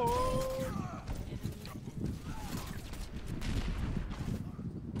me, boy.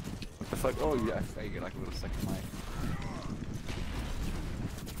 What the fuck? Oh yeah, I figured like a little second mic.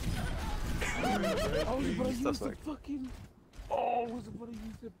 I was about to use the like- fucking. Oh, I was about to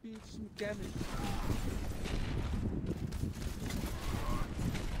use the bitch mechanic.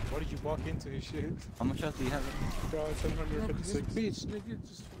 Why did you walk into his shit? How much health do you have? Bro, This 756. bitch, nigga,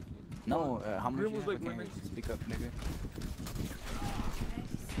 just fucking. No, how much Grill you was have? like Okay, when speak up, nigga.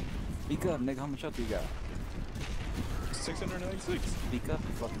 Speak up, nigga. How much health do you got? 696. Speak up,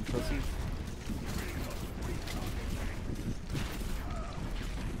 you fucking pussy.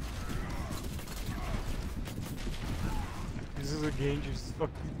 This is a dangerous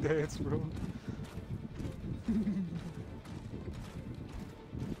fucking dance, bro.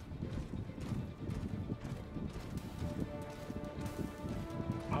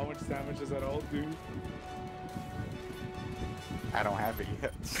 How much damage does that all do? I don't have it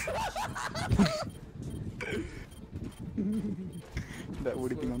yet. That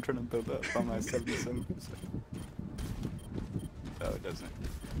would think I'm trying to build up. I'm at 77%. No, it doesn't.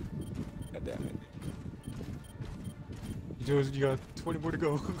 God damn it. You got 20 more to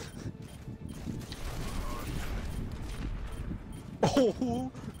go.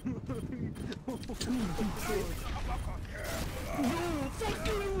 Oh! No, fucking way! No,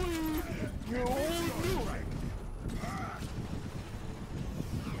 no!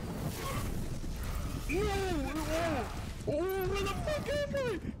 No! Oh, where the fuck am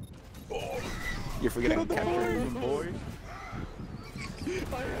I? Oh, You're forgetting I'm capturing you, boy.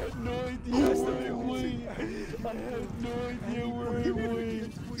 I had no idea where it went. I had no idea where it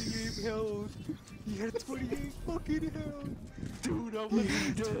went. 28 health. He had 28 fucking health. Dude, I was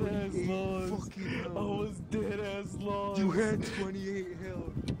dead ass lost. I was dead ass lost. You had 28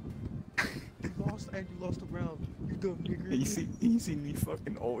 health. You lost and you lost a round. You dumb nigga. You see me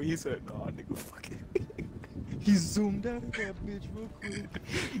fucking, oh, he said, nah, nigga, fuck it. He zoomed out of that bitch real quick.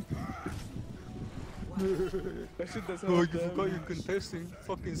 That shit does Oh, you forgot you're contesting.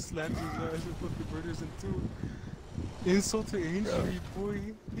 Fucking slapped his ass and fucking murders in two. Insult to injury, boy.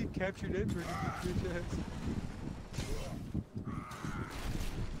 He captured that murder, you bitch ass.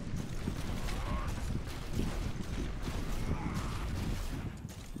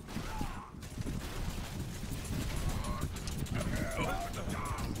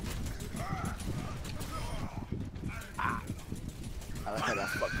 I like how that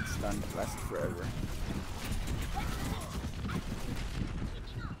fucking stun lasted forever.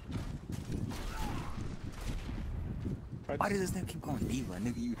 Why does this nigga keep going diva?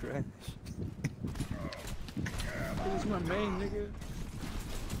 Nigga, you trash. This is my main, nigga.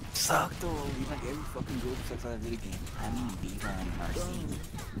 Suck though. You like every fucking group sucks out of video game. I mean diva and Marcy.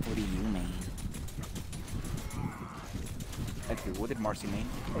 What do you mean? Actually, what did Marcy mean?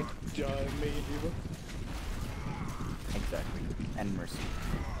 John made Diva. Exactly. And Mercy.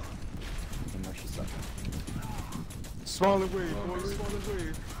 And Mercy sucks. Smaller wave, boy, smaller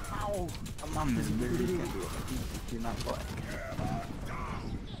wave. Ow! I'm Miss Berry. You can't do it. You're not black.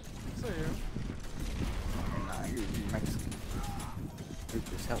 So yeah. Nah, you're Mexican. You're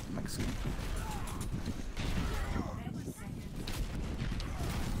just help Mexican.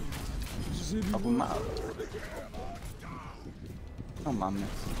 Help him out. Oh, my miss.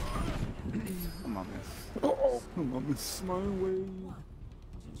 Oh, my miss. Oh, my miss. Smile wave.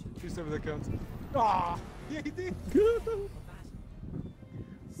 2-7 that counts. Ah! Yeah, he did!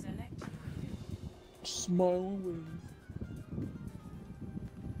 Select Smile with.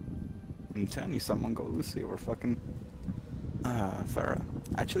 I'm telling you, someone go Lucy or fucking Farah.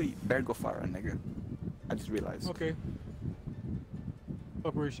 Actually, better go Farah, nigga. I just realized. Okay.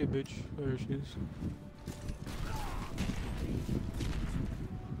 Up where is she, bitch? There she is.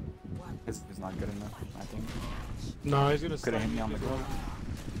 It's not good enough, I think. Nah, he's gonna Could've stun hit me on the as ground.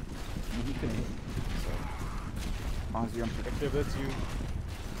 well. He couldn't hit me. So, as long as you're Yeah, unpredictable. that's you.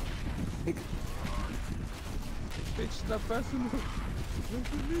 Big. Bitch, not fast enough. Look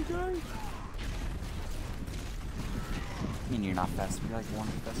at me, guys. I mean, you're not fast. You're like one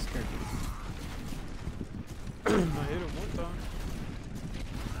of the best characters. I hit him one time.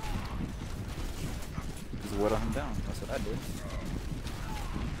 Just whittle him down. That's what I did.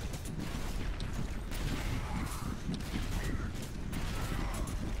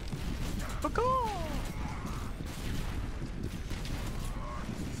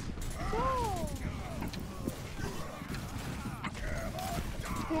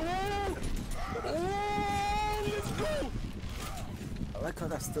 I like how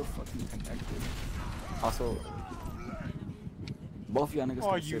that's still fucking connected. Also, both of y'all niggas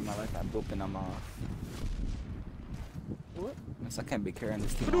Oh, can you- save my life by booping them off. What? Guess I can't be carrying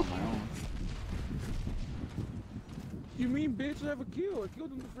this team on my own. You mean bitch have a kill? I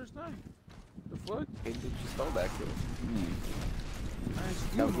killed him the first time. The fuck? Hey, dude, you stole that kill. Nice.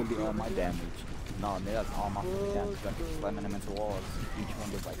 That was gonna be all my damage. No, that's all my fucking damage. I keep slamming them into walls. Each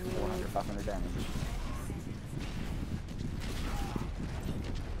one did like 400, 500 damage.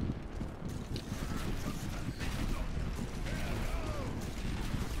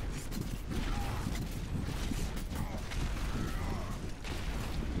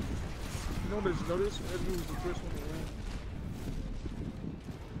 Notice Edgar was the first one to win.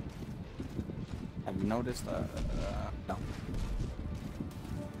 Have you noticed? No.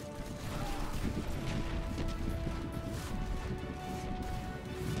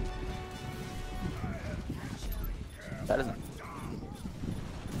 That isn't.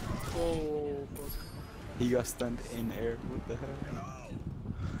 Oh, fuck. He got stunned in air. What the hell?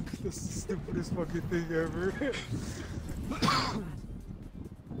 This is the stupidest fucking thing ever.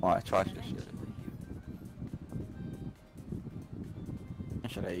 Oh, I tried this shit.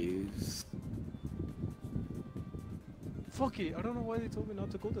 What should I use? Fuck it, I don't know why they told me not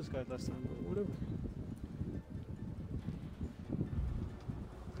to go this guy last time, but whatever.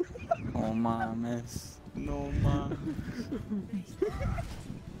 Oh my miss. No ma.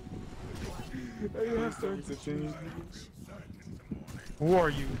 I have time to change. Who are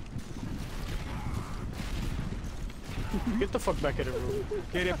you? Get the fuck back in the room.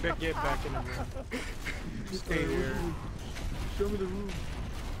 Get back in the room. Stay there. Show me the room.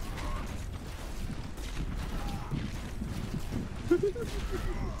 I'll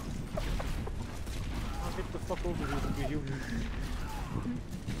get the fuck over here to be human.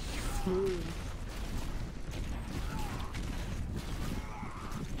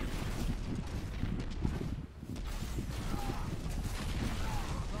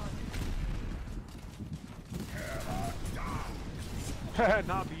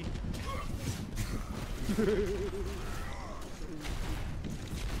 Not me.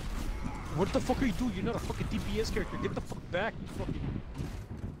 What the fuck are you doing? You're not a fucking DPS character. Get the fuck back, you fucking.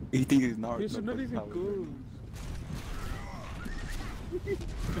 You think he's Naruto? It's not even good.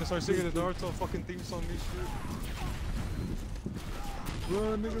 Gonna start singing the Naruto fucking theme song and shit.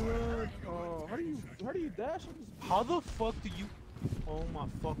 Run, nigga, run. Oh, how do you dash on this? How the fuck do you? Oh my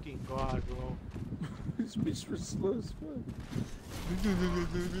fucking god, bro. This bitch was slow as fuck.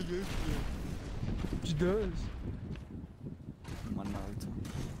 She does. Come on, Naruto.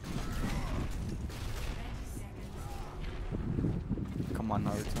 Come on,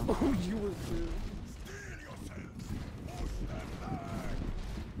 Naruto. Oh, you was good.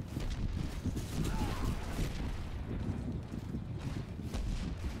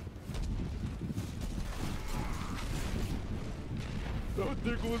 Oh,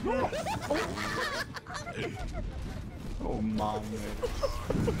 there goes me. Oh my man.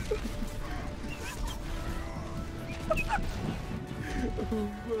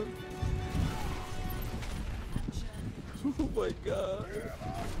 Oh my god.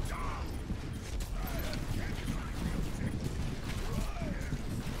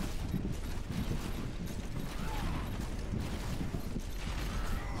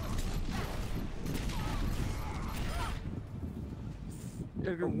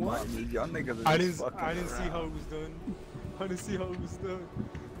 Edgar, Oh my what? man, y'all niggas are I just didn't fucking see how it was done. I didn't see how it was done.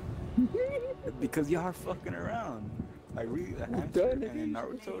 around. Because y'all are fucking around. Like really, the hamster and then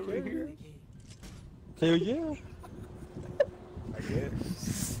Naruto over here. Hell yeah. I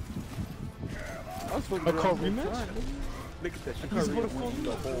guess. I was fucking I around call the whole rematch? time. Look at that shit. He's He's gonna went fall in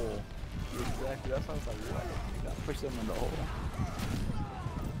the in. hole. Exactly. That's how I was like, what? You gotta push them in the hole.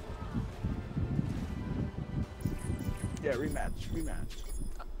 Yeah, rematch.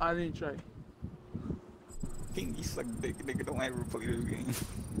 I didn't try. King, you suck dick, nigga. Don't ever play this game.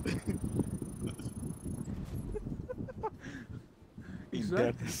 He's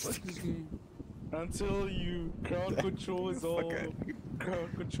dead. Fuck this game. Until you crowd control is all. Fuck outta here.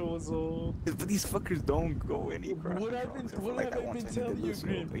 Crowd control is all. But these fuckers don't go any crowd What control, have except for, I that one been time he telling did you, lose,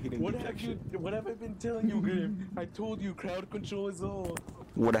 Grim? but he didn't What get that have you? shit. What have I been telling you, Grim? I told you, crowd control is all.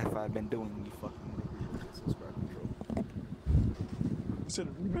 What have I been doing, you fucking nigga? This is crowd control. Is it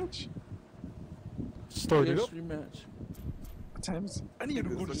a rematch? Start it Yes, up. rematch. What time is it? I need to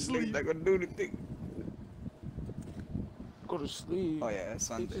go to Niggas sleep. not gonna do anything. Go to sleep. Oh yeah, it's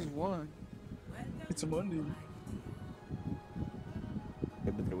They Sunday. just won. It's a Monday.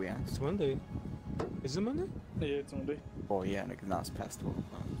 Yeah, but did we ask? It's Monday. Is it Monday? Yeah, it's Monday. Oh yeah, nigga, now it's past 12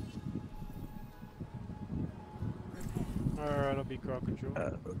 o'clock. Alright, I'll be crowd control.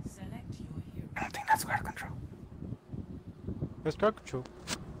 Select your hero. I don't think that's crowd control. That's crowd control.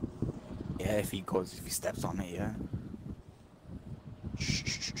 Yeah, if he steps on it, yeah.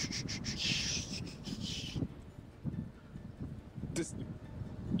 This.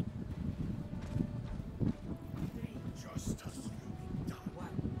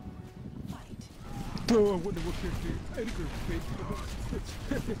 Oh, I wonder what character Edgar picked.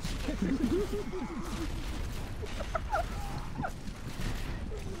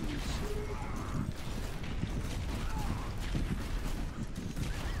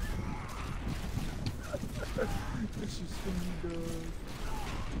 This is funny, dog.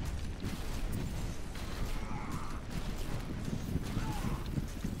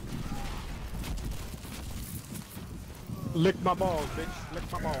 Lick my balls, bitch.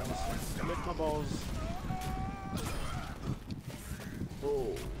 Lick my balls. Lick my balls. Oh.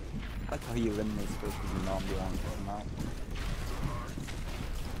 I like how he eliminates first because you know I'm the one to come out.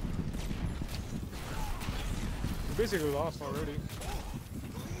 We basically lost already.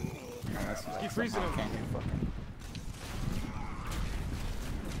 Unless you, like, Keep freezing somehow him. can't do fucking...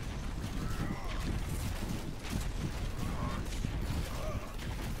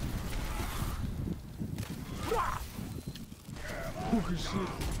 Oh shit.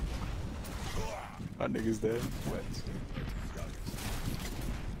 That nigga's dead. What?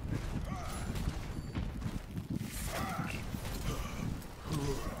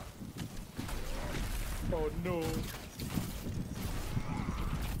 Oh no.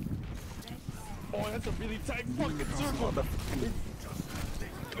 Oh, that's a really tight fucking circle.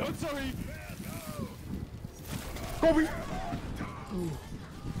 I'm sorry. Kobe! You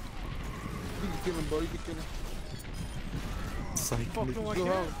can kill him, bro. You can kill him. Fuck no, I He's low can't.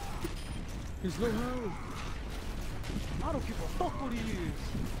 health. He's low health. I don't give a fuck what he is.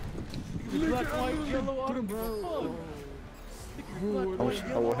 Look Black, at white, him. yellow, I Put don't him, give a bro. fuck. Oh, Oh,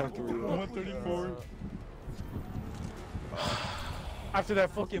 I will have to reload. 134. After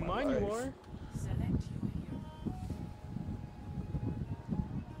that fucking mine you are. Select your hero.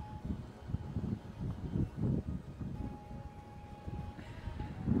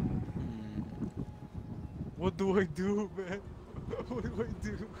 What do I do, man? What do I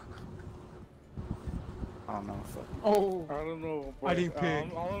do? I don't know, fuck. Oh. I don't know. I didn't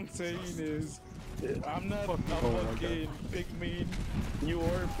pick. All I'm saying is, I'm not a Oh my fucking pick mean. You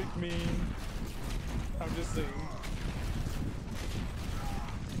are a pick mean. I'm just saying.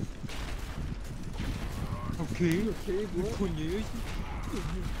 Okay, okay, bro. Conheço.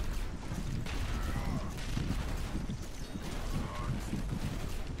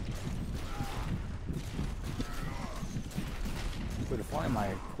 But if only my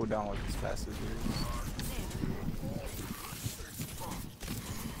cooldown was as fast as yours.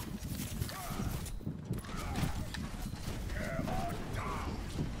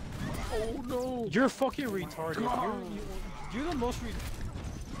 Oh no. You're fucking retarded. You're the most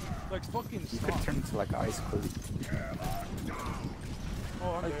like fucking You stop. could turn into like ice cold.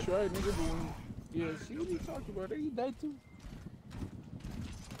 Oh, I'm I dead. tried, nigga, but yeah, see what you talking about? He died too.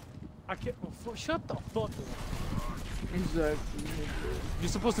 I can't. Oh, shut the fuck up. Exactly. You're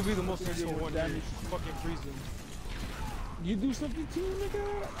supposed to be the most Yeah, useful one. You're damage. fucking freezing. You do something too, nigga.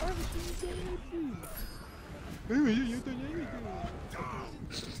 I haven't seen you do anything.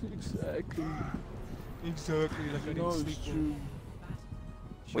 Exactly. Exactly. Like I No, didn't it's sleep. true.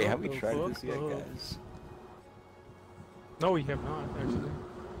 Wait, Shut have we the tried this fuck yet, up. guys? No, we have not actually.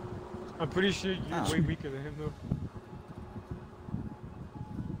 I'm pretty sure you're Ah. way weaker than him though.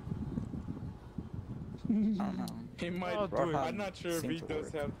 I don't know. He might do it. I'm not sure if he Seemed to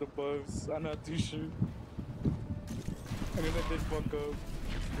does work. have the buffs. I'm not too sure. I mean, I did fuck up.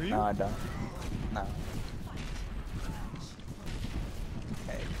 Do you? No, I don't. No.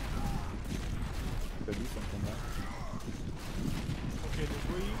 Hey. Could do something though. Okay, then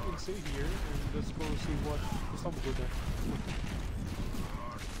wait and sit here and let's go see what something good there.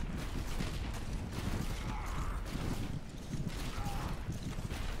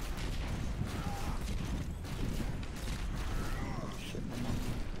 Shit, my mom.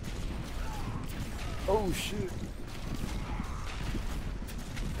 Oh shit.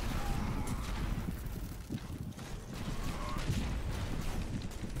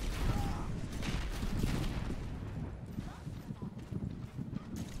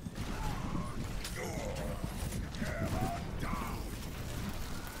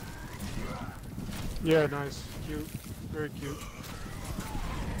 Yeah, nice. Cute. Very cute.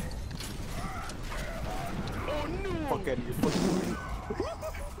 Oh no! Fuck out of your fucking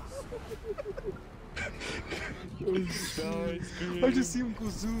I just see him go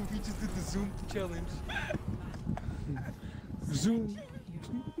zoom. He just did the zoom challenge. Zoom.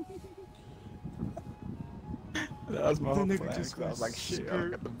 That was my The whole nigga plan. just 'Cause I was like, shit, I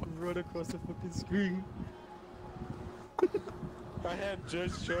skirt got the right across the fucking screen. I had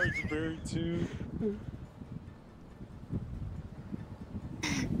just charged Barry too.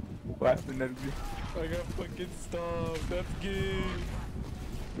 What happened, Edgar? I got fucking stopped. That's gay.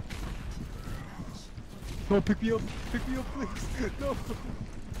 No, pick me up, please. No.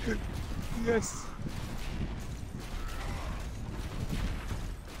 Yes.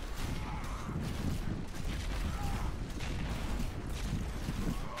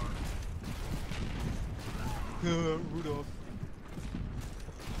 Rudolph.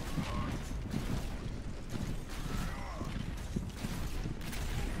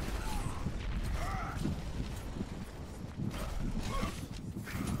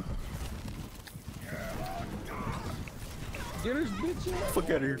 Get his bitch out. Fuck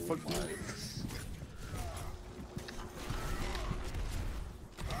out of here, fuck you.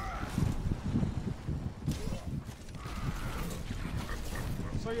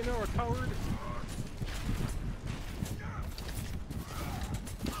 So you know, a coward.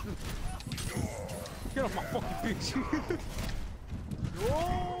 Get off my fucking bitch.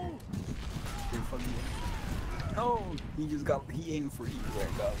 No! Oh, he aimed for you there,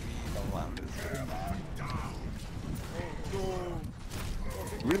 got me. Don't allow this. No.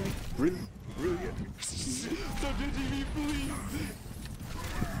 Really? Really? Really? Stop judging me, please.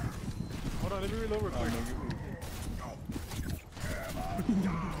 Hold on, let me reload real quick.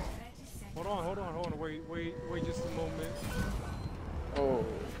 Hold on. Wait just a moment. Oh.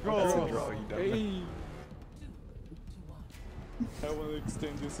 That's a draw, you dumb. Hey. I want to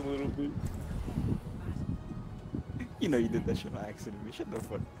extend this a little bit. You know you did that shit on accident, man. Shut the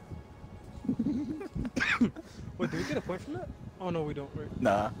fuck. Wait, do we get a point from that? Oh no, we don't, right?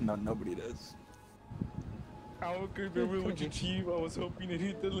 Nah, no, nobody does. I could remember what you achieved. I was hoping to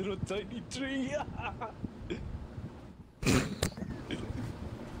hit the little tiny tree.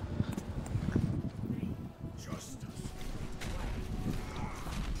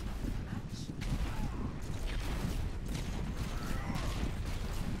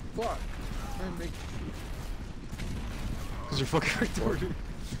 Fuck. Man, make. Cause you're fucking retarded.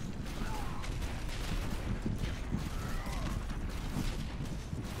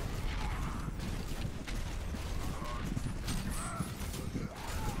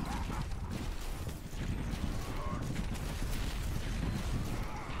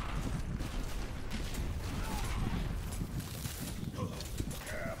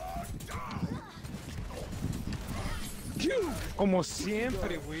 Como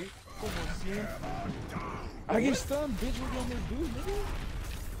siempre, güey. Como siempre. I get stunned, bitch. What you want me to do, nigga?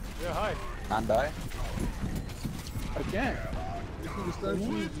 Yeah, hi. Not die? I can't. This nigga stuns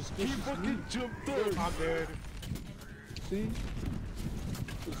me. Just He pushes me. fucking jumped up. I'm dead. See?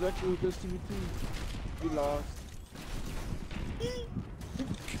 Exactly what does to me too. You lost.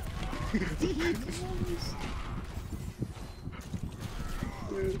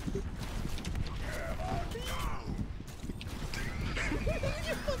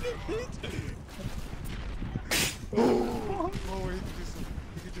 Oh wait,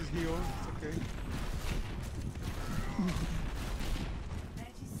 he could just heal. It's okay.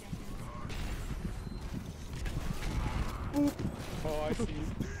 30 seconds. Oh, I see.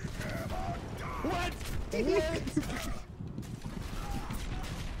 What?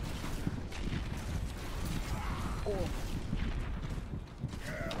 Oh.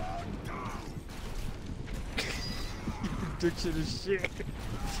 Prediction is shit.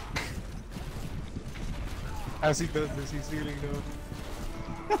 As he does this, he's healing though.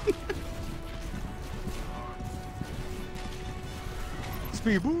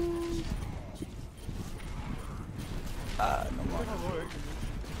 Speed boost! Ah, no more.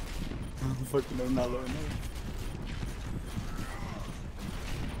 Fucking no, not low enough.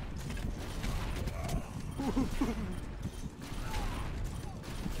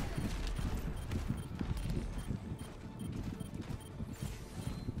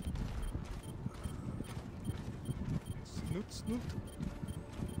 Snoot, snoot.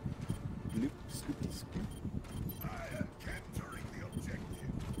 Nope, scoopy, scoop. I am capturing the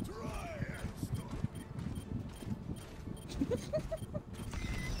objective. Try and stop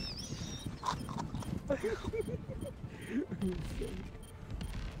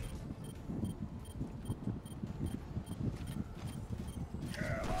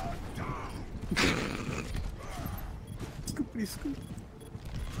Scoopy, scoop.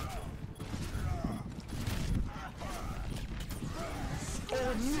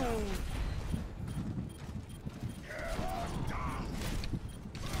 Oh no!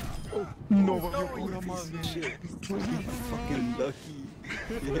 No, but you're pura madre. Shit. Fucking lucky.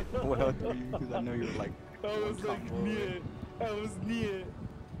 What health are you? Because I know you're like. I was like near. I was near.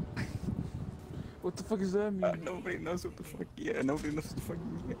 What the fuck does that mean? Nobody knows what the fuck. Yeah, nobody knows what the fuck.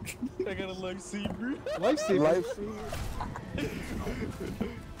 I got a lifesaver. Lifesaver.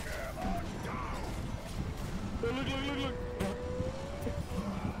 Oh, look.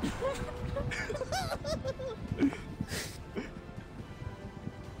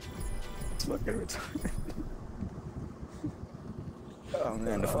 It's fucking retarded. Oh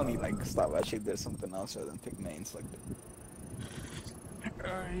man, if only like stop actually did something else rather than pick main selected.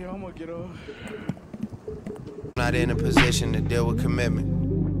 Alright, yo, I'm gonna get off. Not in a position to deal with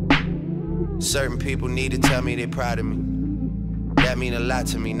commitment. Certain people need to tell me they're proud of me. That mean a lot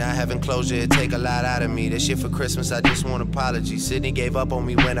to me. Not having closure, it take a lot out of me. This shit for Christmas, I just want apologies. Sydney gave up on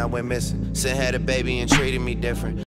me when I went missing. Sin had a baby and treated me different.